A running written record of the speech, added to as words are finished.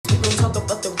talk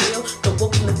about the real, the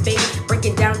woke and the fake.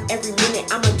 Breaking down every minute,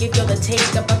 I'ma give y'all the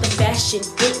take about the fashion,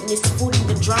 fitness, food and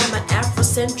the drama.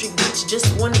 Afrocentric bitch, just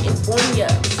wanna inform ya.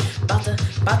 About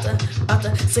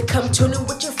to succumb, tune in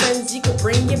with your friends, you can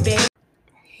bring your band.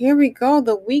 Here we go.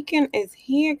 The weekend is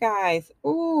here, guys.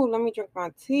 Ooh, let me drink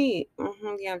my tea.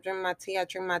 Yeah, I'm drinking my tea. I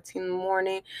drink my tea in the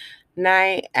morning,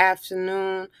 night,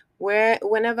 afternoon.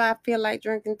 Whenever I feel like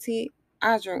drinking tea,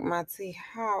 I drink my tea.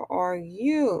 How are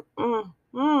you?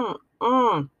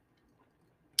 Mm.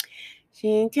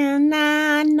 新鲜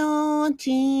なの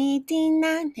ちて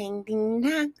なてんてん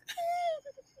な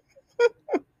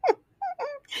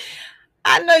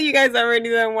I know you guys already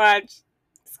done watch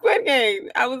Squid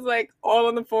Game. I was like all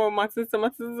on the phone with my sister.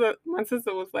 My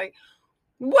sister was like,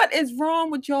 what is wrong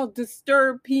with y'all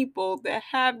disturbed people that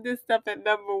have this stuff at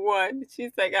number one?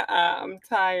 She's like, I'm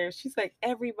tired. She's like,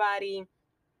 everybody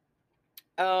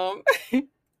told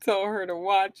her to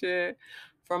watch it,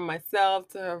 from myself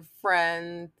to her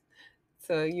friends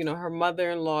to, her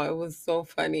mother-in-law. It was so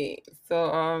funny.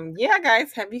 So yeah,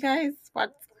 guys, have you guys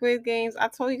watched Squid Games? I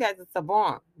told you guys it's a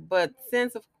bomb. But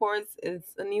since of course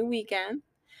it's a new weekend,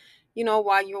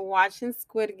 while you're watching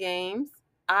Squid Games,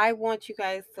 I want you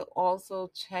guys to also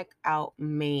check out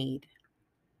Made.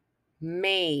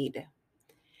 Made.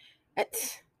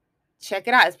 Check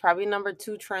it out. It's probably number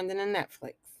 2 trending in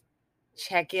Netflix.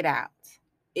 Check it out.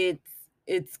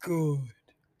 It's good.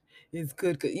 It's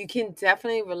good. You can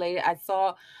definitely relate it. I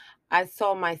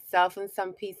saw myself in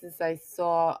some pieces. I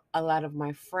saw a lot of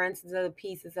my friends in other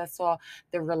pieces. I saw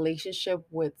the relationship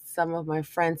with some of my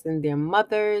friends and their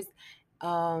mothers.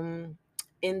 In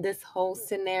this whole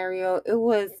scenario, it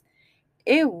was,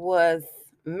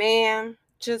 man,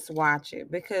 just watch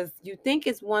it, because you think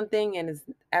it's one thing and it's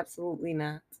absolutely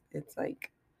not. It's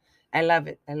like, I love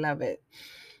it. I love it.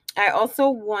 I also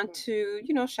want to,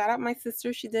 shout out my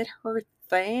sister. She did her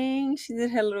thing. She did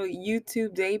her little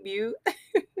YouTube debut. I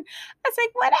was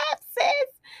like, what up, sis?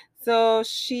 So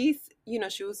she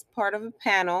was part of a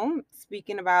panel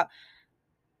speaking about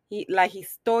la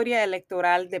historia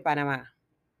electoral de Panama.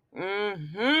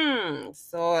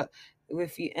 So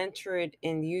if you enter it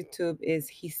in YouTube, is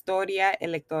Historia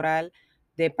Electoral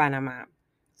de Panama.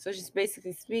 So she's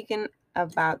basically speaking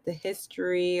about the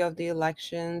history of the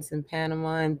elections in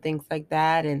Panama and things like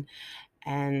that, and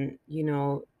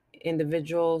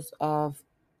individuals of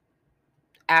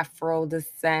Afro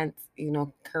descent,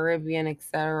 Caribbean,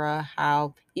 etc.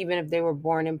 How even if they were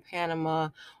born in Panama,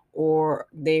 or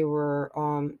they were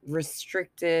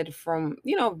restricted from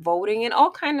voting, and all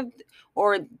kind of,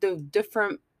 or the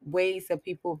different ways that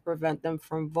people prevent them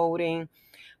from voting.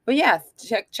 But yes,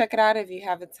 check it out if you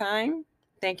have the time.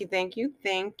 Thank you.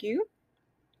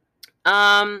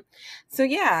 So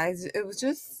yeah, it was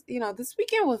just, this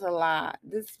weekend was a lot.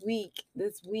 This week,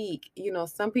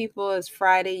 some people, it's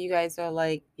Friday, you guys are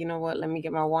like, you know what, let me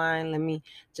get my wine, let me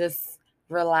just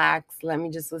relax, let me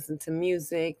just listen to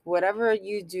music, whatever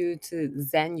you do to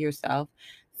zen yourself.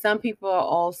 Some people are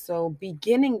also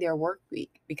beginning their work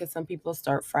week, because some people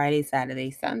start Friday,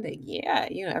 Saturday, Sunday. Yeah,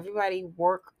 everybody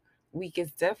work week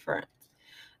is different.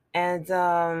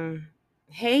 And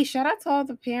hey, shout out to all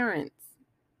the parents.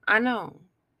 I know.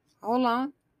 Hold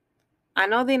on. I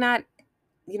know they're not,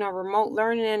 remote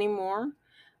learning anymore,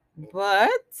 but,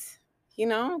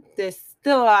 there's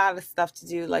still a lot of stuff to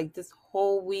do. Like this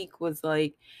whole week was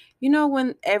like,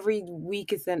 when every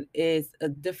week is a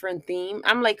different theme.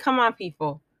 I'm like, come on,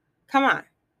 people. Come on.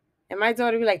 And my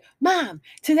daughter be like, Mom,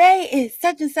 today is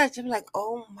such and such. I'm like,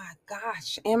 oh my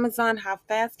gosh, Amazon, how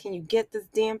fast can you get this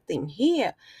damn thing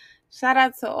here? Shout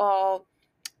out to all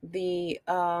the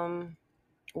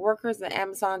workers at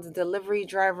Amazon, the delivery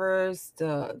drivers,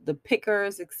 the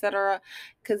pickers, etc.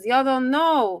 Because y'all don't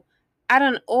know. I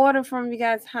don't order from you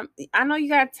guys. I know you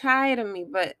got tired of me,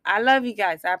 but I love you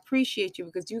guys. I appreciate you,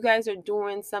 because you guys are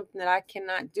doing something that I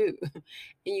cannot do. And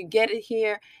you get it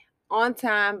here on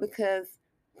time, because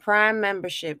Prime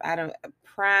membership.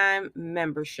 Prime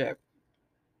membership.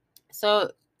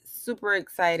 So super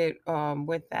excited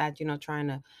with that, trying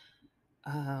to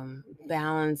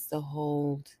balance the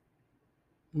whole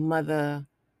mother,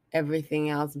 everything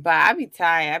else. But I be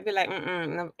tired. I be like,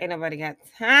 no, ain't nobody got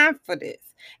time for this.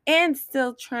 And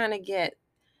still trying to get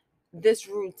this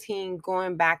routine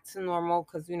going back to normal,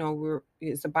 because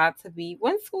it's about to be,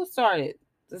 when school started,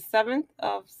 the 7th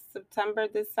of September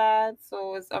this side.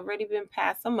 So it's already been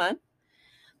past a month.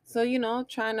 So,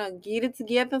 trying to get it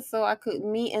together so I could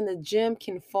meet in the gym,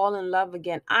 can fall in love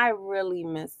again. I really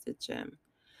miss the gym.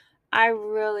 I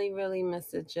really, really miss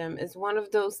the gym. It's one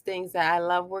of those things that I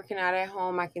love working out at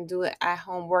home. I can do it at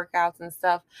home workouts and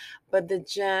stuff. But the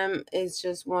gym is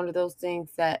just one of those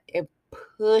things that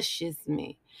pushes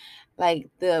me.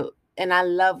 And I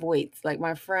love weights. Like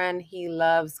my friend, he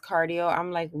loves cardio.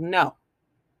 I'm like, no,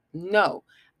 no.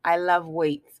 I love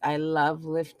weights. I love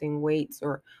lifting weights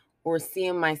or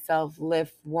seeing myself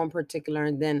lift one particular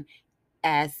and then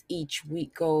as each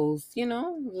week goes,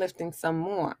 lifting some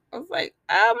more. I was like,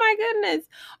 oh my goodness.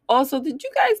 Also, did you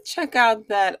guys check out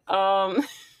that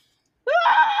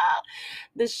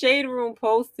the Shade Room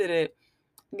posted it?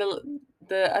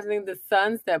 The I think the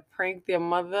sons that pranked their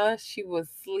mother, she was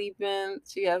sleeping.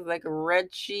 She has like a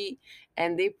red sheet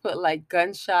and they put like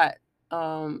gunshot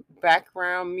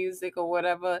background music or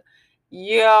whatever.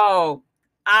 Yo,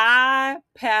 I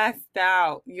passed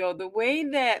out. Yo, the way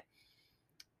that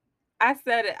I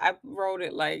said it, I wrote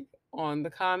it like on the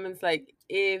comments, like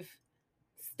if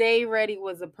Stay Ready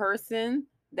was a person,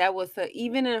 that was her.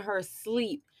 Even in her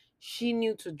sleep, she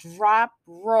knew to drop,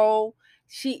 roll.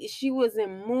 She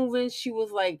wasn't moving. She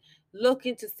was like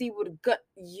looking to see what the gut.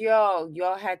 Yo,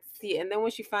 y'all had to see it. And then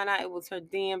when she found out it was her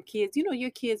damn kids, your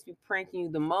kids be pranking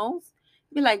you the most.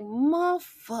 Be like,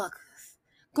 motherfuckers,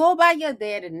 go by your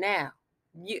daddy now.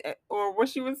 Or what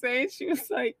she was saying, she was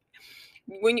like,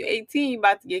 when you're 18, you're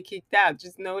about to get kicked out.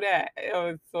 Just know that. It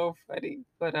was so funny.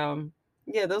 But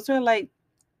yeah, those are like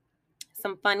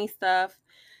some funny stuff,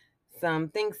 some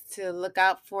things to look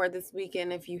out for this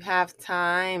weekend if you have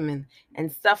time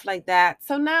and stuff like that.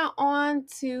 So now on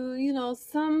to,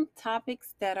 some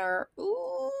topics that are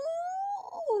ooh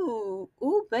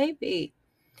baby.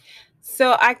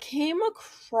 So I came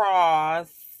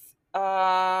across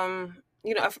of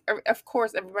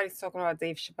course everybody's talking about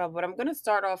Dave Chappelle, but I'm going to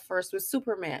start off first with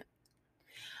Superman.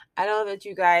 I know that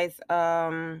you guys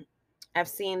have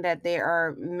seen that they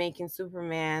are making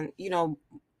Superman,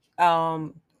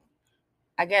 um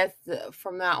I guess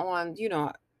from now on,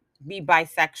 be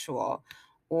bisexual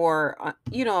or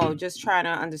just trying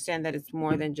to understand that it's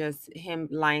more than just him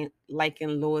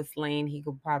liking Lois Lane. He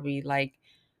could probably like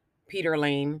Peter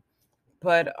Lane.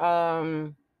 But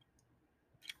when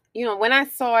I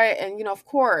saw it, and of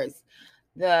course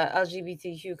the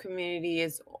LGBTQ community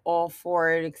is all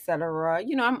for it, etc.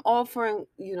 I'm all for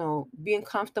being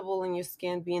comfortable in your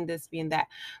skin, being this, being that.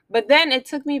 But then it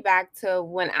took me back to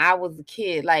when I was a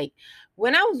kid, like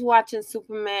when I was watching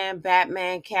Superman,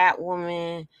 Batman,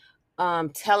 Catwoman,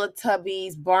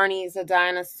 Teletubbies, Barney is a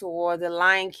Dinosaur, The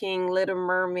Lion King, Little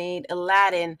Mermaid,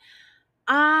 Aladdin.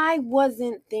 I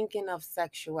wasn't thinking of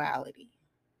sexuality.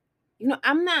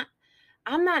 I'm not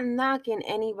knocking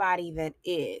anybody that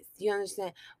is. You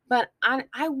understand? But I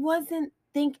was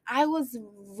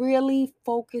really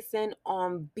focusing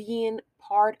on being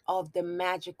part of the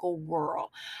magical world.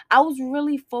 I was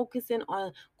really focusing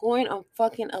on going on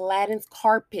fucking Aladdin's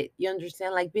carpet. You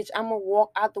understand? Like, bitch, I'm gonna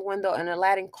walk out the window and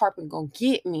Aladdin carpet gonna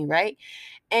get me, right?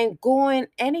 And going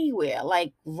anywhere,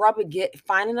 like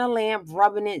finding a lamp,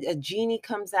 rubbing it, a genie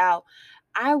comes out.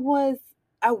 I was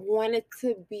I wanted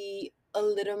to be a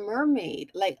little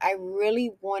mermaid. Like I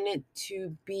really wanted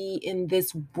to be in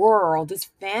this world, this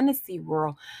fantasy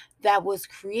world that was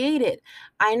created.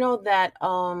 I know that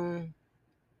I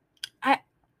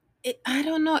I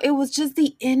don't know, it was just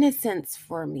the innocence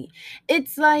for me.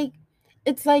 It's like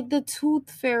the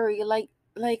tooth fairy, like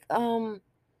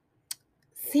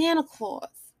Santa Claus.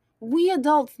 We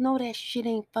adults know that shit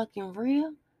ain't fucking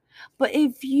real. But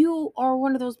if you are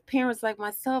one of those parents like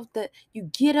myself that you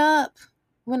get up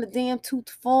when the damn tooth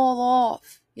fall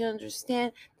off, you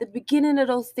understand? The beginning of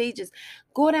those stages,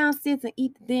 go downstairs and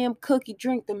eat the damn cookie,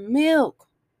 drink the milk,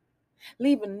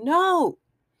 leave a note,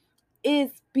 is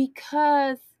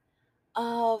because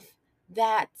of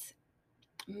that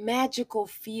magical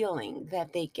feeling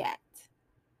that they get.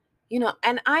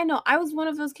 And I know I was one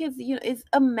of those kids, it's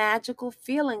a magical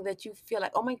feeling that you feel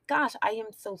like, oh my gosh, I am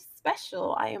so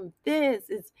special. I am this.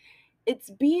 It's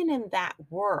being in that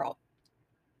world.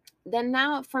 Then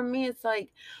now for me, it's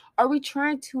like, are we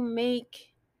trying to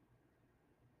make,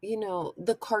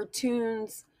 the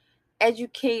cartoons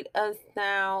educate us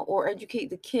now or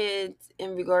educate the kids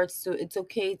in regards to it's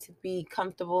okay to be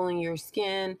comfortable in your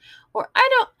skin? Or I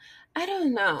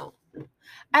don't know.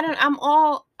 I don't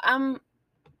know.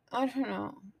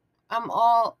 I'm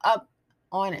all up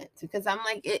on it because I'm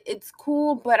like, it's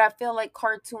cool, but I feel like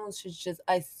cartoons should just,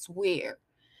 I swear,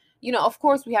 of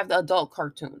course, we have the adult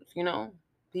cartoons,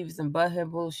 Beavis and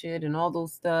Butthead bullshit and all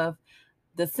those stuff.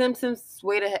 The Simpsons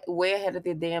way ahead of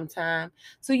their damn time.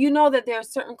 So you know that there are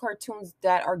certain cartoons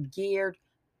that are geared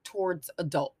towards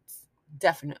adults,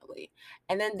 definitely.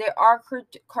 And then there are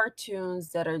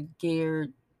cartoons that are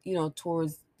geared,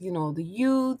 towards, the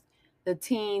youth, the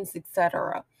teens,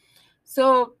 etc.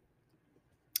 So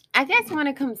I guess when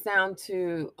it comes down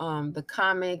to the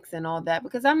comics and all that,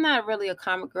 because I'm not really a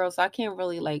comic girl, so I can't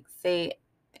really like say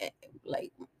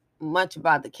like much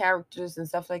about the characters and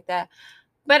stuff like that.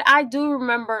 But I do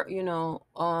remember,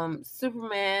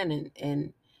 Superman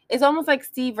and it's almost like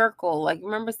Steve Urkel. Like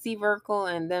remember Steve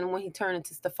Urkel, and then when he turned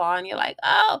into Stefan, you're like,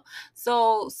 oh,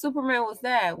 so Superman was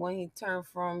that when he turned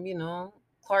from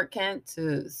Clark Kent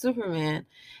to Superman.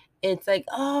 It's like,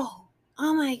 oh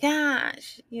my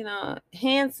gosh,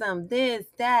 handsome, this,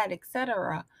 that,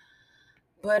 etc.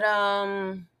 But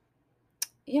I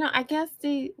guess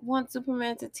they want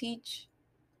Superman to teach,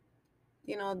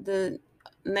 the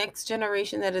next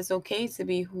generation that it's okay to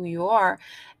be who you are.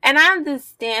 And I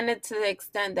understand it to the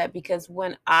extent that because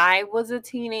when I was a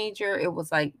teenager, it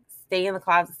was like stay in the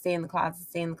closet, stay in the closet,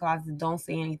 stay in the closet, don't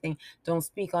say anything, don't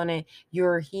speak on it,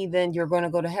 you're a heathen, you're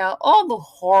gonna go to hell, all the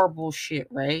horrible shit,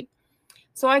 right?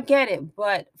 So I get it,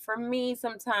 but for me,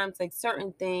 sometimes like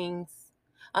certain things,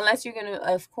 unless you're gonna,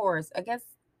 of course, I guess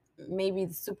maybe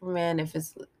the Superman if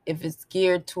it's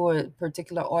geared to a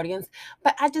particular audience,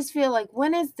 but I just feel like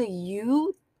when it's the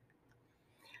youth,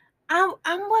 I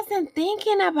wasn't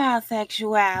thinking about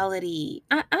sexuality.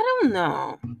 I don't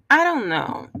know. I don't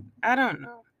know. I don't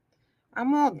know.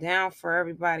 I'm all down for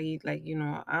everybody. Like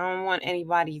I don't want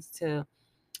anybody to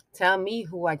tell me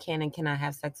who I can and cannot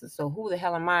have sex with. So who the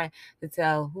hell am I to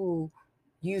tell who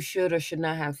you should or should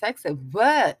not have sex with?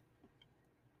 But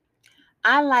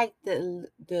I like the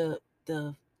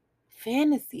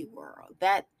fantasy world.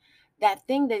 That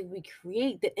thing that we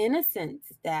create, the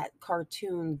innocence that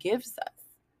cartoon gives us.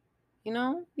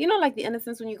 Like the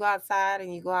innocence when you go outside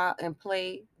and you go out and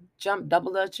play, jump,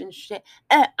 double dutch and shit.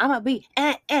 I'ma be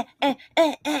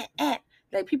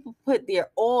Like people put their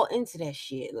all into that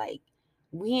shit. Like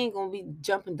we ain't gonna be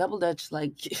jumping double dutch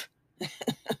like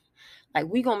like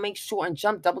we gonna make sure and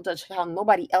jump double dutch how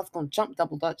nobody else gonna jump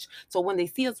double dutch. So when they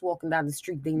see us walking down the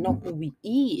street, they know who we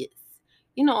is.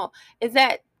 You know, it's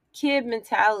that kid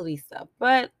mentality stuff.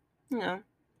 But you know,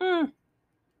 mm.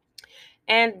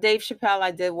 And Dave Chappelle,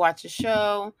 I did watch a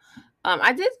show.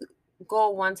 I did go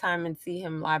one time and see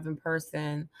him live in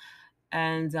person,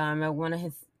 and at one of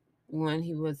his when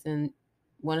he was in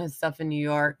one of his stuff in New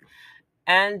York.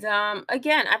 And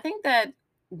again, I think that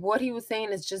what he was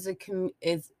saying is just a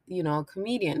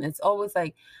comedian. It's always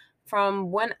like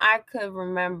from when I could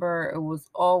remember, it was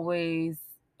always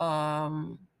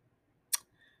um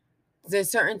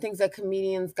there's certain things that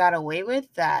comedians got away with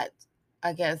that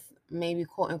I guess maybe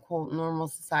quote unquote normal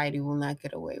society will not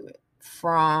get away with.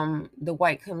 From the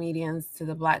white comedians to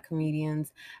the black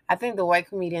comedians. I think the white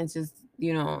comedians just,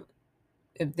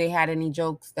 if they had any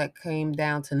jokes that came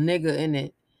down to nigga in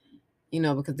it,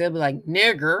 because they'll be like,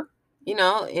 nigger,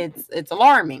 it's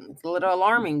alarming. It's a little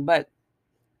alarming, but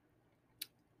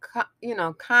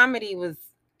comedy was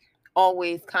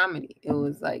always comedy. It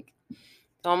was like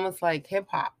almost like hip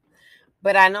hop.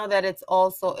 But I know that it's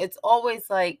always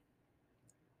like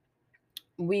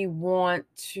we want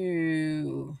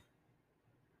to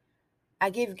I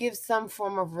give some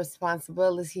form of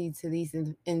responsibility to these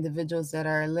individuals that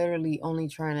are literally only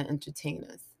trying to entertain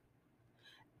us.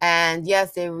 And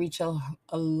yes, they reach a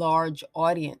large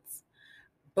audience,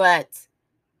 but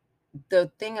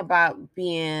the thing about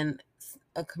being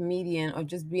a comedian or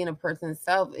just being a person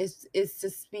itself is to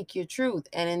speak your truth,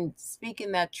 and in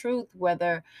speaking that truth,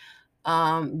 whether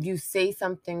you say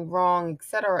something wrong,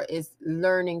 etc., is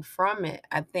learning from it.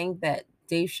 I think that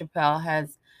Dave Chappelle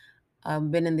has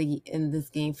been in this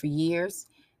game for years.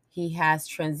 He has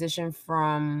transitioned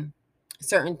from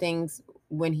certain things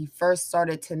when he first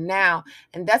started to now,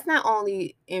 and that's not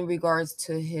only in regards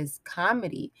to his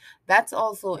comedy. That's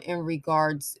also in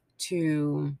regards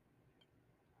to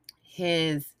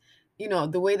his,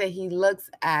 the way that he looks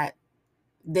at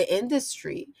the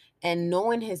industry and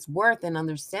knowing his worth and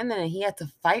understanding that he had to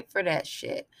fight for that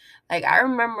shit. Like I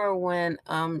remember when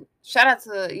shout out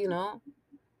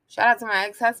to my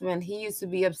ex-husband. He used to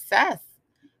be obsessed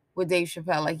with Dave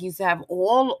Chappelle. Like he used to have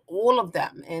all of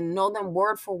them and know them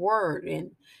word for word,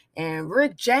 and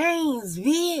Rick James,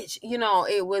 bitch.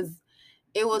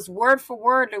 It was word for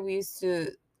word that we used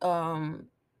to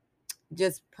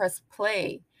just press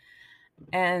play.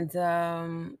 And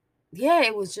yeah,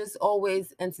 it was just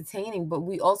always entertaining. But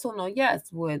we also know, yes,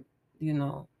 with you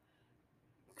know,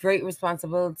 great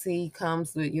responsibility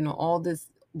comes with, all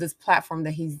this platform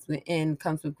that he's in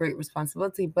comes with great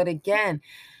responsibility. But again,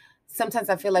 sometimes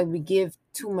I feel like we give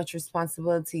too much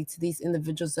responsibility to these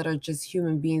individuals that are just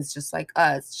human beings just like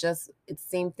us. Just it's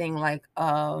same thing like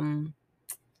I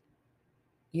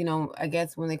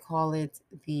guess when they call it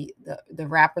the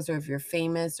rappers, or if you're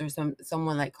famous or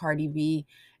someone like Cardi B,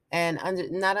 and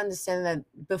not understanding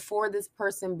that before this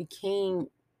person became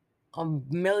a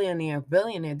millionaire,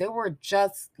 billionaire, they were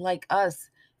just like us,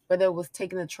 whether it was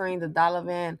taking the train, the dollar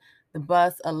van, the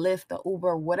bus, a Lyft, the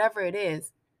Uber, whatever it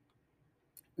is,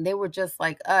 they were just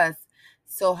like us.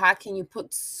 So how can you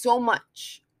put so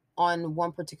much on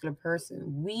one particular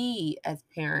person? We as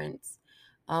parents,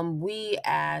 we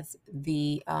as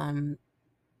the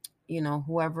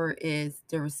whoever is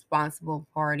the responsible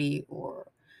party, or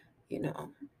you know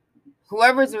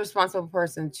whoever is the responsible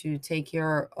person to take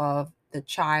care of the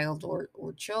child or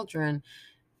children,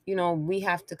 we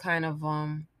have to kind of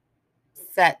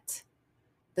set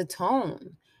the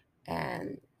tone.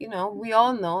 And we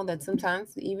all know that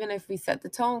sometimes even if we set the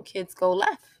tone, kids go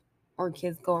left or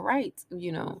kids go right.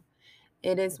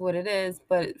 It is what it is.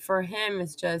 But for him,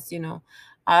 it's just, a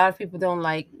lot of people don't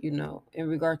like, in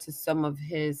regard to some of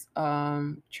his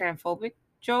transphobic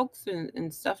jokes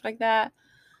and stuff like that.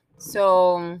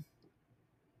 So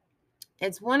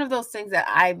it's one of those things that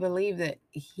I believe that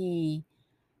he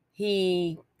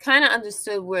kind of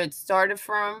understood where it started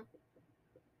from.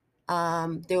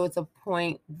 There was a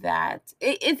point that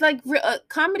it's like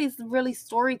comedy is really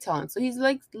storytelling, so he's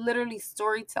like literally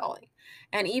storytelling.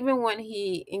 And even when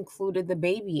he included the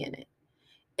baby in it,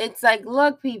 it's like,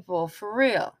 look, people, for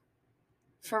real,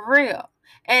 for real.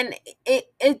 And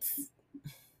it's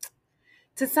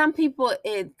to some people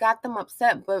it got them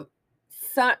upset, but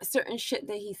certain shit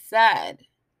that he said,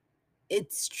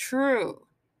 it's true.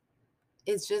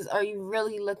 It's just, are you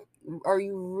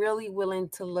really willing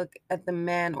to look at the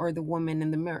man or the woman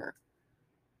in the mirror?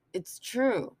 It's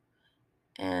true.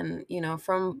 And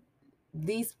from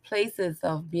these places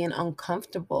of being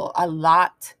uncomfortable, a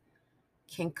lot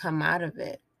can come out of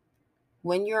it.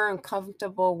 When you're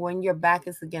uncomfortable, when your back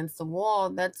is against the wall,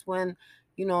 that's when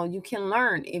you can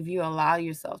learn, if you allow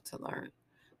yourself to learn.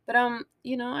 But I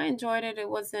enjoyed it. It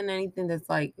wasn't anything that's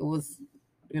like, it was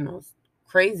you know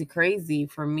crazy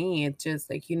for me. It's just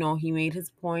like, he made his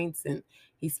points and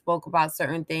he spoke about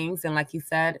certain things, and like he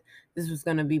said, this was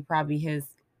going to be probably his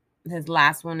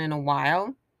last one in a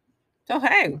while. So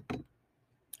hey,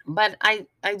 but I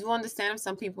do understand if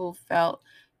some people felt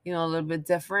a little bit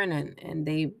different, and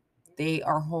they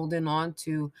are holding on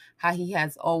to how he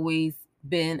has always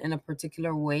been in a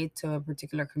particular way to a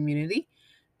particular community,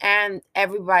 and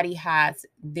everybody has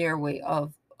their way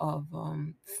of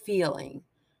feeling.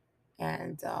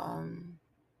 And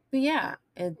but yeah,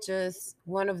 it's just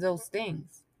one of those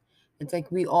things. It's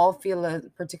like we all feel a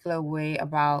particular way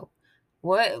about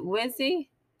what is he.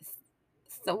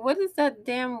 So what is that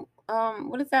damn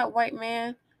what is that white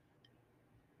man?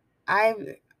 I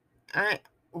I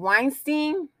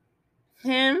Weinstein,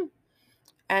 him.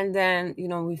 And then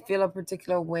we feel a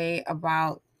particular way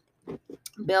about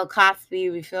Bill Cosby.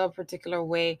 We feel a particular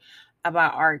way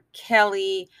about R.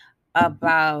 Kelly,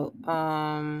 about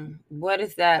what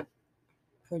is that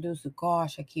producer?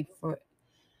 Gosh, I keep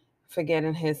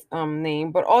forgetting his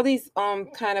name. But all these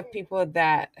kind of people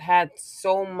that had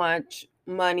so much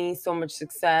money, so much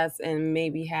success, and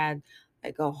maybe had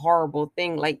like a horrible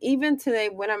thing. Like even today,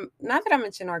 when I'm not that I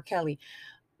mentioned R. Kelly,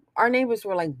 our neighbors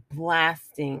were like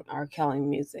blasting R. Kelly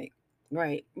music,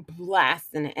 right?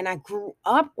 Blasting it. And I grew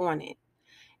up on it.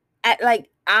 Like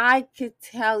I could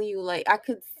tell you, like I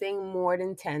could sing more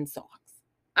than 10 songs.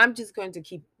 I'm just going to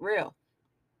keep it real.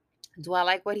 Do I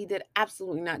like what he did?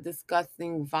 Absolutely not.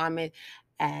 Disgusting vomit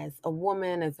as a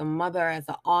woman, as a mother, as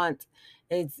an aunt.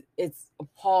 It's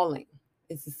appalling.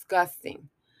 It's disgusting.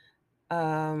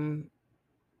 Um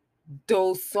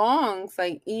those songs,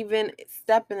 like even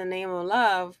Step in the Name of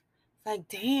Love, like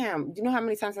damn, do you know how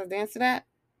many times I've danced to that?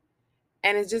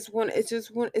 And it's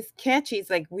catchy. It's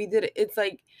like we did it. It's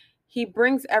like he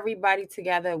brings everybody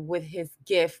together with his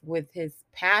gift, with his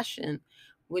passion,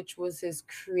 which was his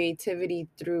creativity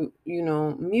through,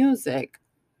 music.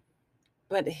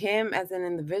 But him as an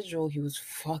individual, he was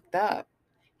fucked up.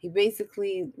 He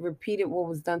basically repeated what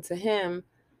was done to him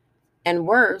and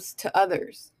worse to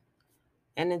others.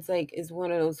 And it's like it's one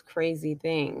of those crazy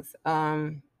things.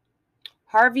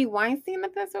 Harvey Weinstein,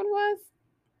 if that's what it was.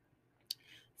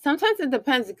 Sometimes it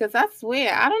depends, because I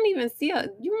swear I don't even see a.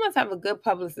 You must have a good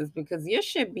publicist because your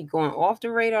shit be going off the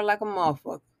radar like a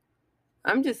motherfucker.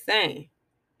 I'm just saying.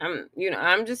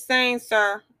 I'm just saying,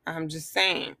 sir. I'm just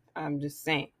saying. I'm just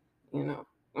saying. You know.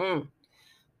 Mm.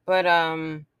 But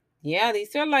yeah,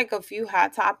 these are like a few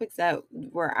hot topics that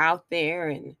were out there,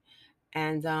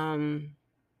 and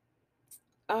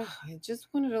oh, it's just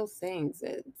one of those things.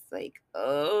 It's like,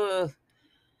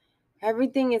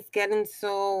 everything is getting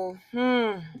so.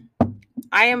 I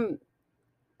am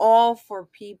all for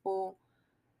people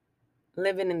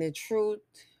living in the truth,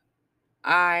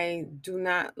 I do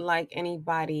not like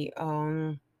anybody,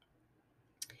 I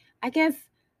guess,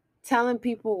 telling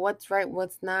people what's right,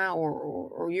 what's not,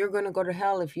 or you're gonna go to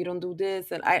hell if you don't do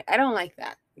this. And I don't like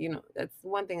that. That's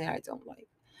one thing that I don't like.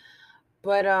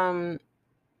 But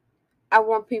I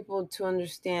want people to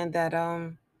understand that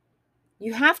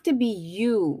you have to be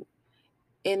you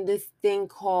in this thing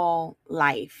called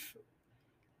life.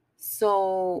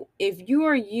 So if you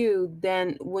are you,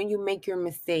 then when you make your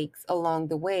mistakes along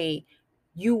the way,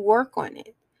 you work on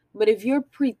it. But if you're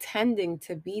pretending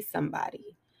to be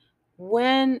somebody,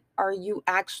 when are you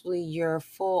actually your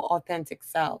full authentic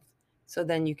self? So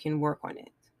then you can work on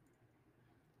it.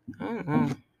 I don't know.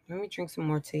 Let me drink some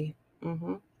more tea.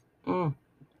 Mm-hmm. Mm.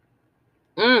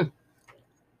 Mm.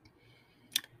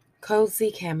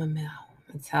 Cozy chamomile.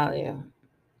 I tell you,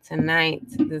 tonight,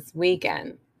 this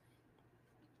weekend,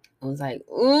 I was like,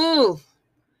 ooh,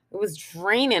 it was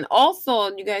draining.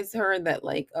 Also, you guys heard that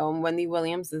like Wendy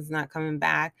Williams is not coming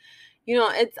back.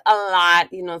 It's a lot.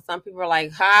 Some people are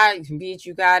like, "Hi, bitch,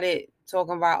 you got it."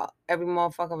 Talking about every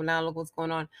motherfucker, but now look what's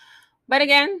going on. But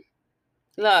again,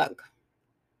 look,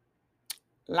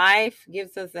 life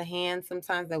gives us a hand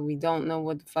sometimes that we don't know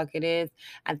what the fuck it is.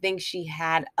 I think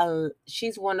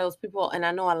she's one of those people, and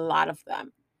I know a lot of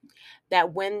them,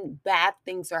 that when bad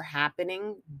things are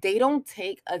happening, they don't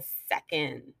take a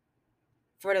second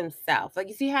for themselves. Like,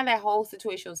 you see how that whole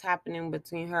situation was happening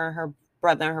between her and her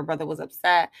brother, and her brother was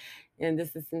upset, and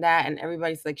this, and that, and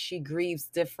everybody's like, she grieves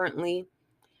differently.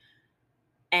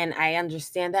 And I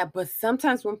understand that. But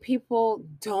sometimes when people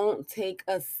don't take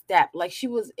a step, like it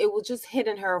was just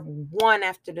hitting her one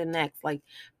after the next, like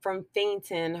from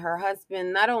fainting, her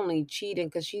husband not only cheating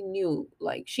because she knew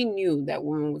that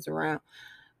woman was around,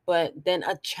 but then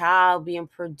a child being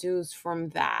produced from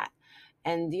that.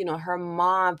 And her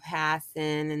mom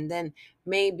passing, and then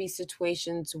maybe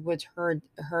situations with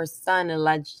her son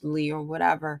allegedly or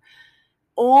whatever,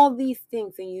 all these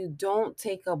things, and you don't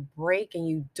take a break and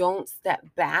you don't step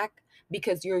back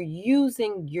because you're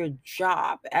using your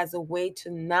job as a way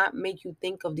to not make you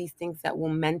think of these things that will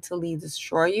mentally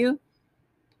destroy you.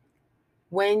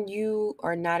 When you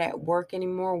are not at work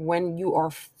anymore, when you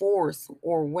are forced,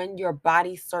 or when your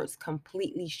body starts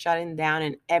completely shutting down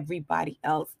and everybody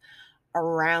else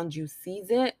around you sees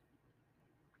it,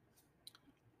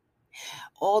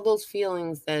 all those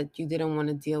feelings that you didn't want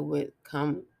to deal with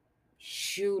come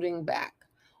shooting back.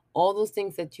 All those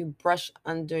things that you brush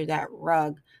under that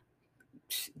rug,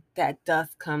 that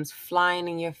dust comes flying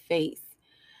in your face.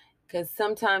 Because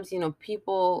sometimes,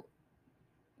 people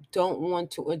don't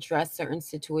want to address certain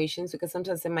situations because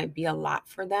sometimes it might be a lot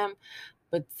for them,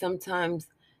 but sometimes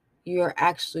you're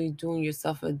actually doing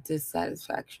yourself a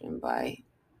dissatisfaction by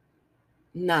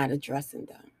not addressing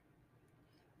them.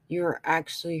 You're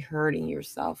actually hurting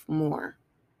yourself more.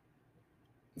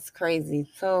 It's crazy.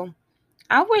 So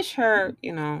I wish her,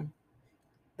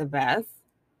 the best.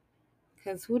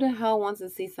 Because who the hell wants to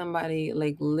see somebody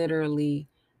like literally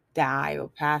die or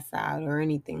pass out or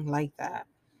anything like that?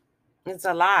 It's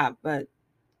a lot, but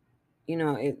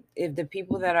if the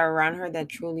people that are around her that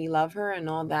truly love her and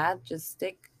all that, just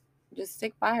stick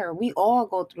by her. We all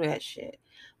go through that shit.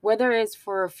 Whether it's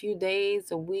for a few days,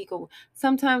 a week, or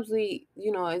sometimes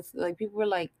it's like people are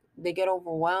like they get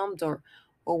overwhelmed, or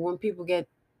when people get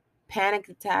panic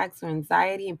attacks or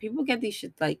anxiety, and people get these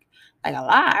shit like a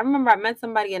lot. I remember I met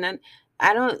somebody, and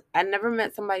I never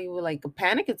met somebody with like a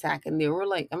panic attack, and they were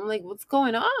like, I'm like, what's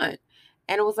going on?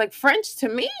 And it was like French to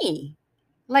me.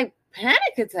 Like,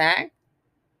 panic attack?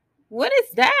 What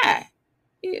is that?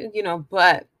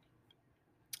 But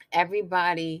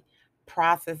everybody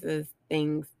processes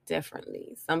things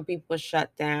differently. Some people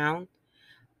shut down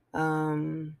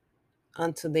um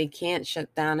until they can't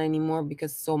shut down anymore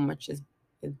because so much is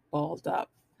balled up.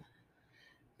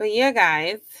 But yeah,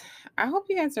 guys, I hope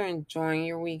you guys are enjoying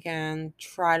your weekend.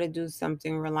 Try to do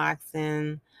something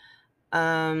relaxing.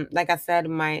 Like I said,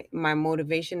 my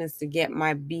motivation is to get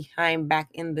my behind back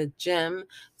in the gym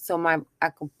so I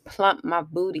could plump my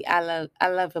booty. I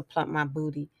love to plump my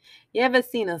booty. You ever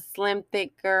seen a slim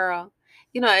thick girl?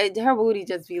 Her booty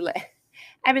just be like,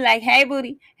 I'd be like, hey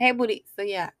booty, hey booty. So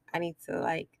yeah, I need to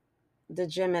like, the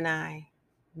gym and I,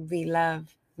 we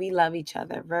love each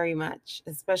other very much,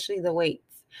 especially the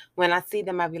weights. When I see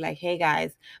them, I'll be like, hey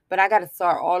guys, but I gotta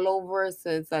start all over.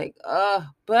 So it's like,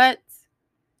 but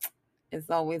it's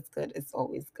always good. It's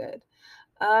always good.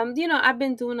 I've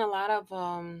been doing a lot of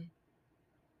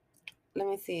let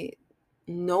me see,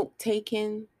 note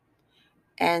taking,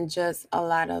 and just a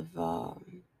lot of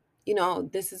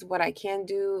this is what I can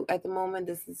do at the moment,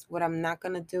 this is what I'm not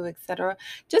gonna do, etc.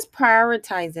 Just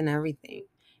prioritizing everything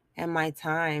and my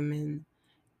time, and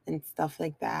and stuff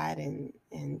like that, and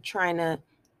trying to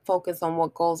focus on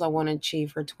what goals I want to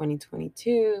achieve for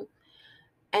 2022,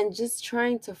 and just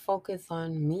trying to focus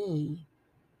on me,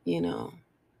 you know,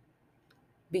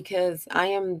 because I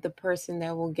am the person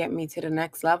that will get me to the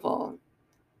next level.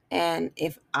 And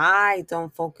if I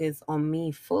don't focus on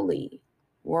me fully,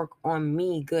 work on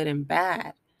me good and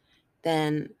bad,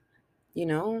 then, you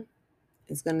know,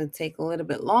 it's going to take a little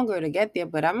bit longer to get there,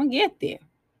 but I'm going to get there.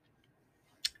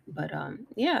 But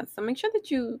yeah, so make sure that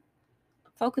you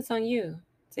focus on you.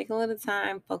 Take a little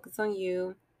time, focus on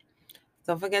you.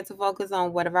 Don't forget to focus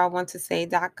on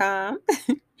whateverIwanttosay.com.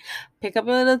 Pick up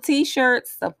a little t-shirt,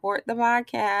 support the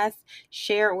podcast,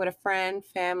 share it with a friend,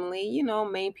 family,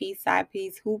 main piece, side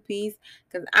piece, who piece.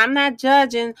 Because I'm not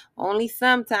judging, only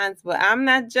sometimes, but I'm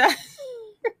not judging.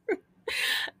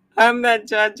 I'm not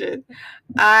judging.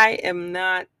 I am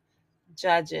not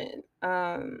judging.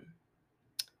 Yeah,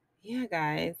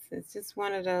 guys, it's just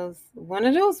one of those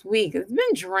weeks. It's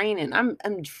been draining. I'm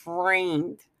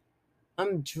drained.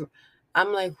 I'm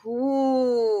like,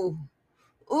 ooh.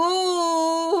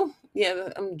 Ooh, yeah,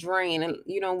 I'm drained. And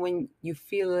when you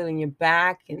feel it in your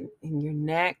back and in your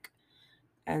neck,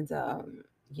 and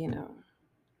you know,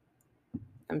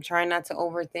 I'm trying not to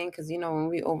overthink because when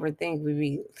we overthink, we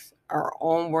be our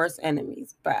own worst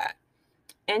enemies. But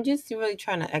and just really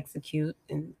trying to execute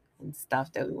and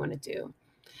stuff that we want to do.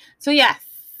 So yes,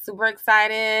 super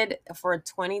excited for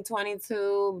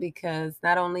 2022 because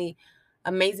not only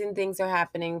amazing things are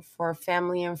happening for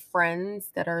family and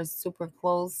friends that are super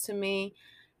close to me,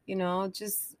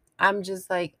 just I'm just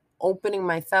like opening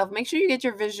myself. Make sure you get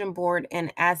your vision board,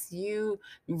 and as you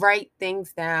write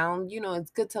things down,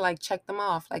 it's good to like check them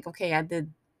off. Like, okay, I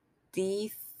did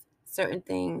these certain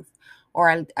things, or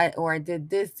I did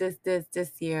this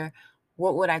year.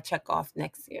 What would I check off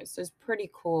next year? So it's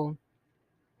pretty cool.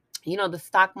 The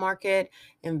stock market,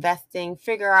 investing,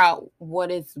 figure out what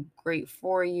is great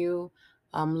for you.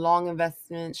 Long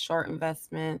investment, short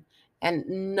investment, and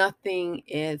nothing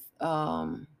is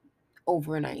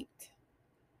overnight.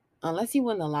 Unless you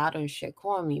win the lotto and shit,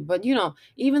 call me. But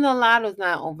even the lotto's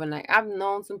not overnight. I've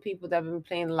known some people that have been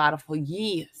playing the lotto for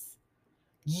years.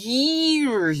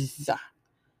 Years.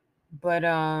 But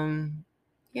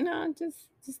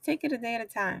just take it a day at a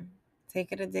time.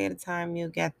 Take it a day at a time, you'll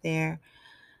get there.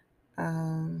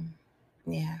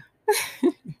 Yeah.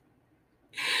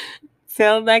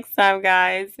 Till next time,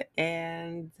 guys,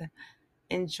 and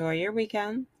enjoy your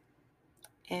weekend.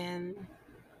 And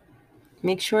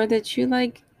make sure that you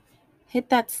hit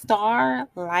that star,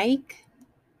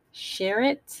 share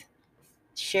it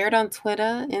on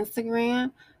Twitter,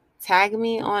 Instagram, tag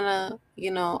me on a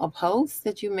post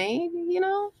that you made.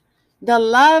 The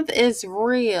love is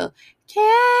real.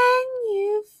 Can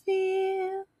you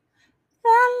feel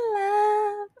the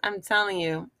love? I'm telling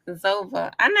you, it's over.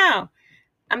 I know.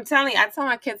 I'm telling you, I tell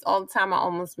my kids all the time I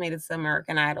almost made it to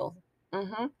American Idol.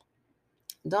 hmm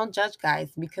Don't judge,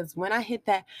 guys, because when I hit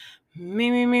that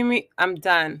me, I'm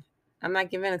done. I'm not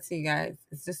giving it to you guys.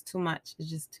 It's just too much. It's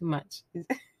just too much.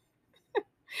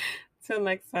 Till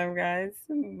next time, guys.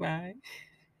 Bye.